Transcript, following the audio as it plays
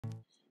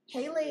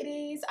Hey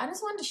ladies, I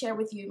just wanted to share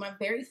with you my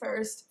very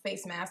first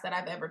face mask that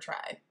I've ever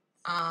tried.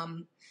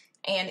 And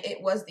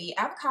it was the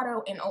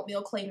Avocado and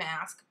Oatmeal Clay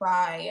Mask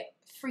by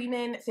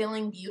Freeman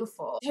Feeling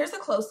Beautiful. Here's a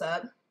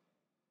close-up.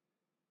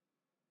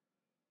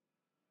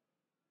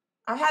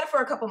 I've had it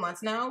for a couple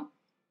months now,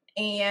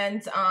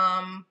 and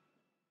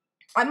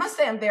I must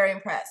say I'm very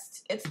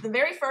impressed. It's the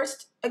very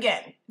first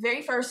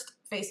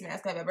face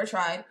mask I've ever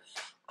tried.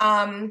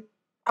 I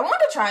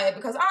wanted to try it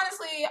because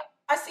honestly,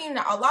 I've seen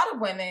a lot of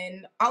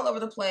women all over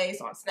the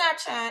place on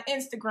Snapchat,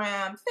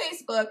 Instagram,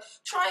 Facebook,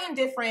 trying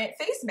different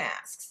face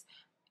masks.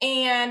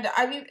 And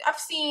I've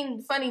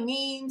seen funny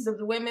memes of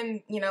the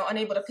women,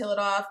 unable to peel it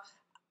off.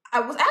 I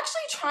was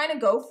actually trying to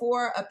go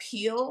for a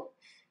peel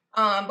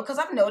because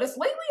I've noticed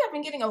lately I've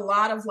been getting a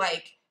lot of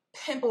like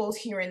pimples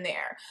here and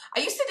there.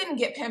 I used to didn't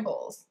get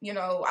pimples.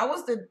 I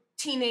was the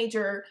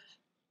teenager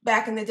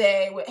back in the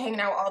day with hanging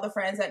out with all the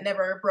friends that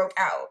never broke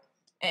out.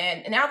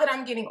 And now that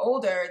I'm getting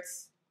older,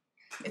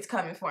 it's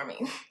coming for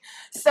me.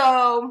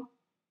 So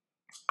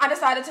I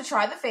decided to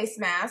try the face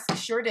mask.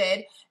 Sure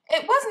did.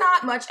 It was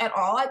not much at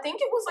all. I think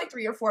it was like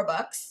 $3 or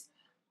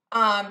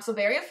 $4. So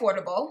very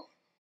affordable.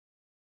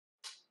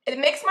 It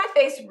makes my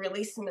face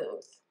really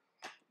smooth.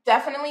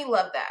 Definitely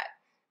love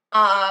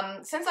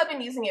that. Since I've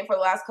been using it for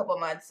the last couple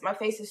months, my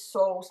face is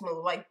so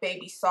smooth, like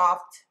baby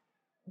soft,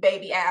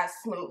 baby ass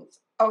smooth.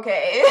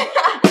 Okay.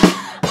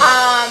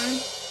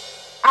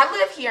 I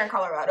live here in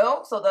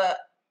Colorado, so the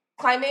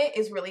climate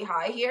is really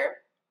high here,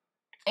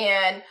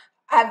 and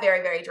I have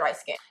very, very dry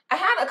skin. I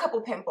had a couple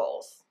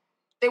pimples.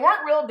 They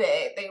weren't real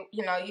big.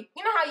 You know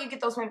how you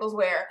get those pimples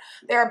where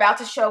they're about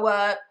to show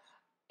up,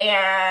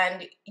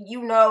 and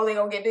they're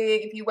gonna get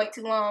big if you wait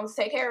too long to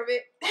take care of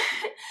it.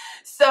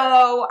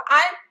 So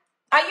I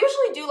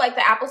usually do like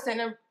the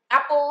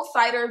apple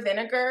cider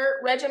vinegar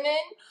regimen,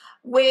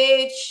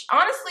 which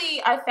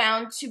honestly I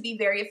found to be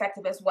very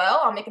effective as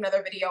well. I'll make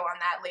another video on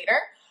that later.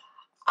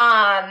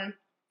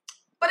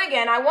 But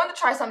again, I wanted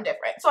to try something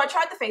different. So I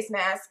tried the face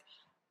mask.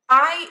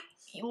 I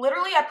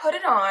put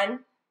it on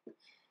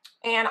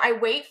and I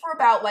wait for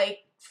about like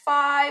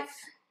I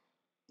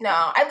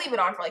leave it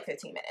on for like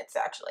 15 minutes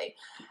actually,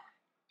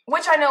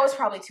 which I know is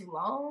probably too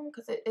long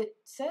because it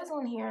says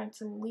on here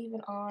to leave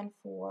it on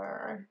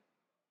for,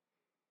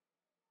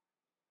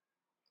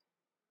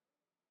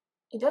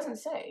 it doesn't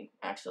say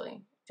actually,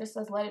 it just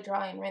says let it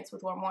dry and rinse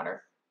with warm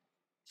water.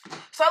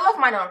 So I left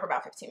mine on for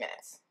about 15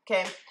 minutes,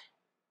 okay?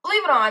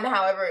 Leave it on,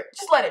 however,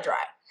 just let it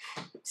dry.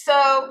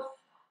 So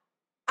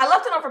I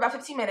left it on for about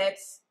 15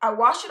 minutes. I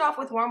washed it off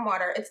with warm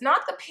water. It's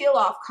not the peel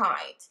off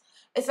kind.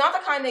 It's not the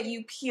kind that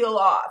you peel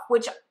off,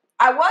 which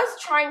I was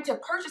trying to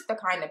purchase the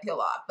kind to peel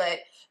off, but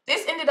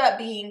this ended up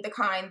being the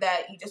kind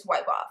that you just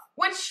wipe off,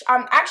 which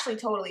I'm actually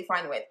totally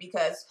fine with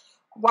because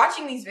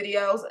watching these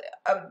videos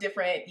of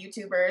different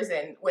YouTubers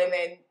and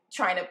women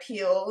trying to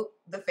peel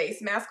the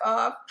face mask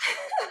off,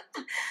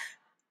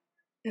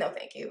 no,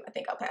 thank you. I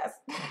think I'll pass.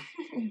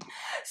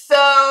 So,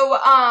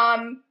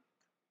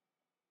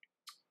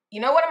 you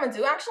know what I'm going to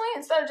do, actually?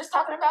 Instead of just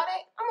talking about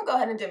it, I'm going to go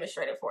ahead and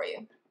demonstrate it for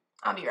you.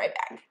 I'll be right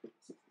back.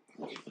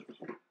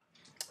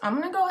 I'm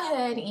going to go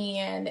ahead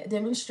and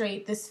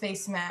demonstrate this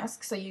face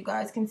mask so you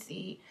guys can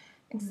see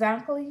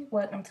exactly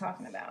what I'm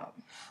talking about.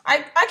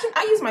 I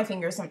use my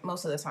fingers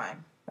most of the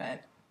time,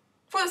 but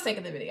for the sake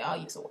of the video,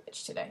 I'll use a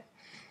wedge today.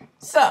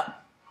 So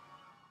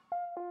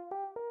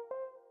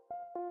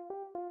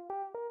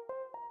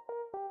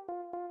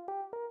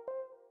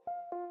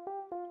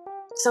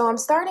I'm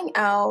starting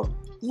out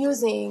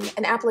using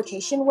an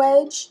application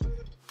wedge.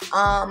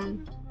 I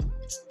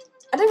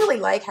didn't really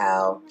like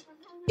how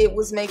it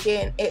was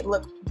making it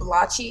look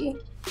blotchy.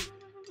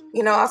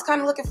 I was kind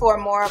of looking for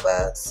more of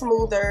a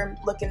smoother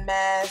looking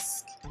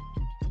mask.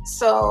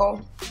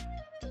 So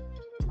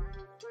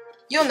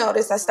you'll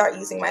notice I start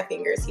using my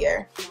fingers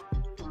here.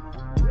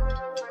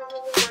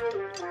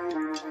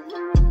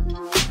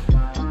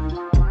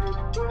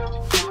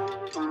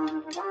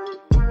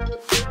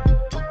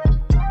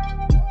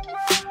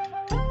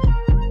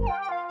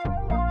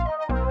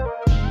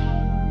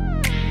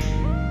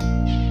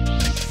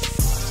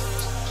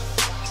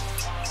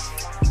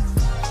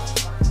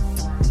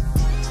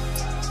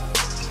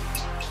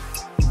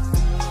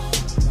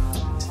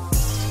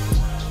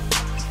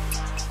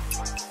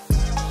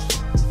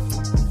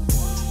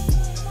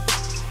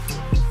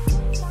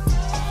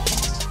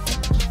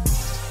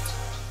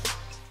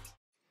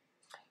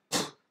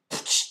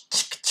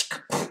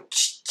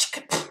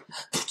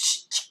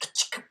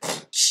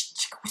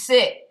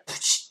 Sit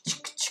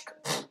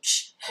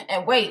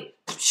and wait.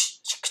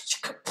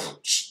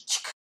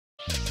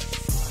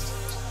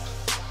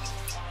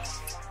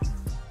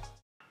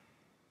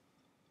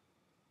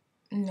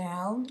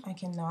 Now I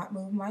cannot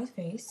move my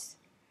face.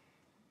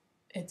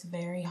 It's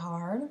very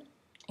hard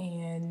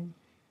and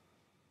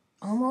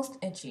almost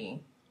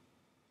itchy.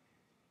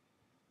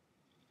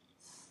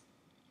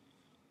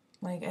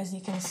 Like, as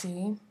you can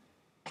see,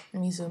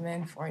 let me zoom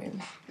in for you.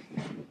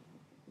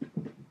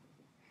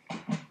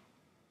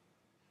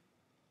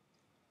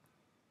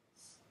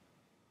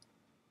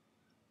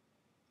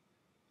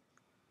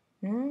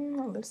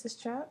 A What's this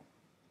chat?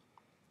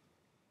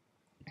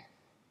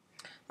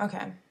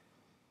 Okay.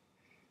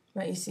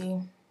 But you see,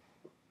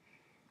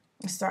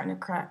 it's starting to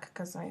crack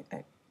because I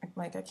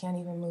can't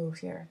even move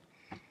here.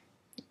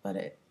 But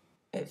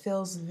it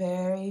feels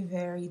very,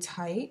 very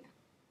tight.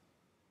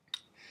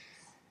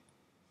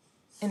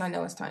 And I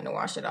know it's time to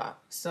wash it off.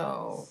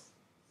 So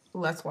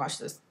let's wash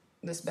this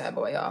bad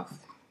boy off.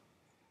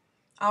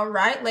 All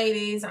right,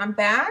 ladies, I'm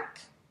back.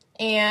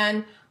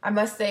 And I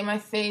must say my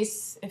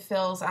face, it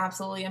feels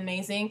absolutely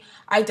amazing.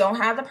 I don't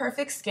have the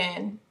perfect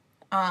skin.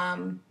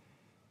 You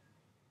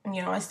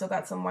know, I still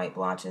got some white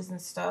blotches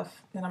and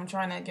stuff that I'm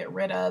trying to get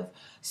rid of.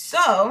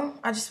 So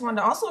I just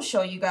wanted to also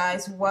show you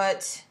guys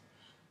what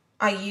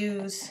I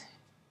use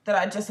that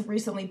I just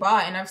recently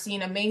bought, and I've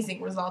seen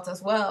amazing results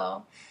as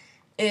well,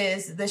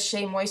 is the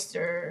Shea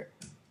Moisture.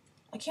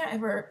 I can't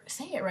ever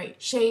say it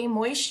right. Shea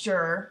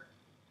Moisture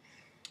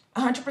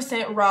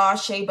 100% raw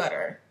shea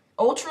butter.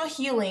 Ultra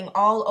healing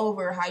all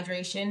over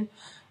hydration.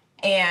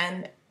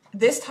 And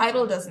this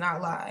title does not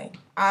lie.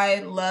 I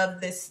love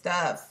this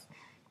stuff.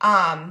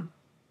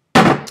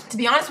 To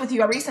be honest with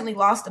you, I recently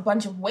lost a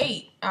bunch of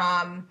weight.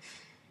 I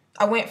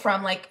went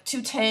from like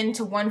 210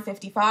 to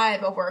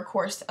 155 over a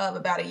course of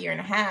about a year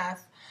and a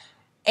half.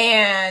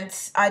 And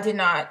I did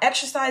not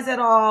exercise at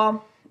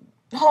all.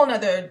 A whole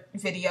nother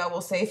video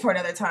we'll save for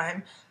another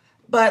time.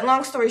 But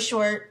long story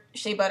short,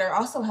 shea butter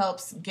also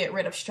helps get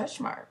rid of stretch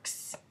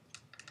marks.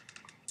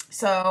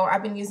 So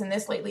I've been using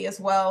this lately as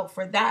well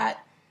for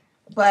that.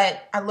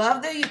 But I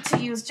love to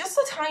use just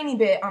a tiny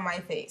bit on my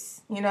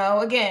face. You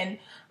know, again,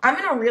 I'm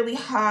in a really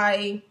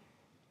high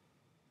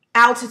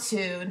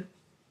altitude.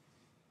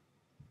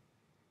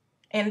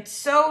 And it's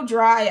so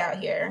dry out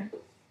here.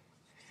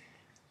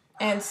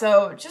 And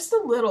so just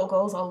a little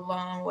goes a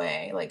long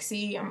way. Like,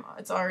 see,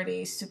 it's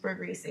already super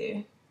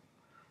greasy.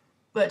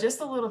 But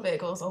just a little bit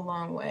goes a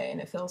long way,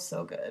 and it feels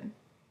so good.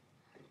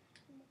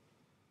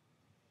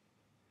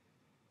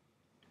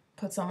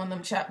 Put some on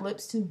them chapped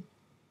lips, too.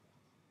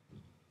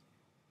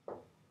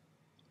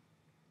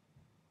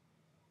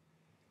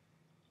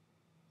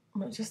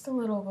 But just a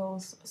little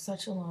goes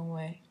such a long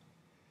way.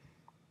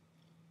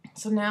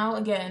 So now,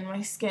 again,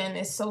 my skin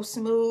is so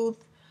smooth.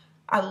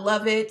 I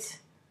love it.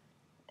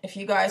 If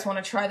you guys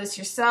want to try this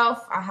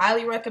yourself, I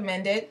highly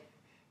recommend it.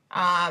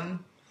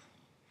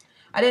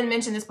 I didn't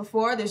mention this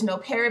before. There's no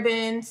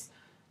parabens.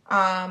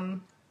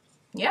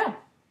 Yeah.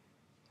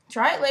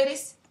 Try it,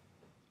 ladies.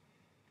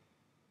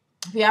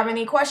 If you have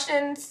any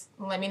questions,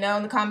 let me know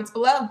in the comments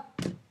below.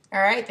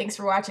 All right. Thanks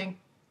for watching.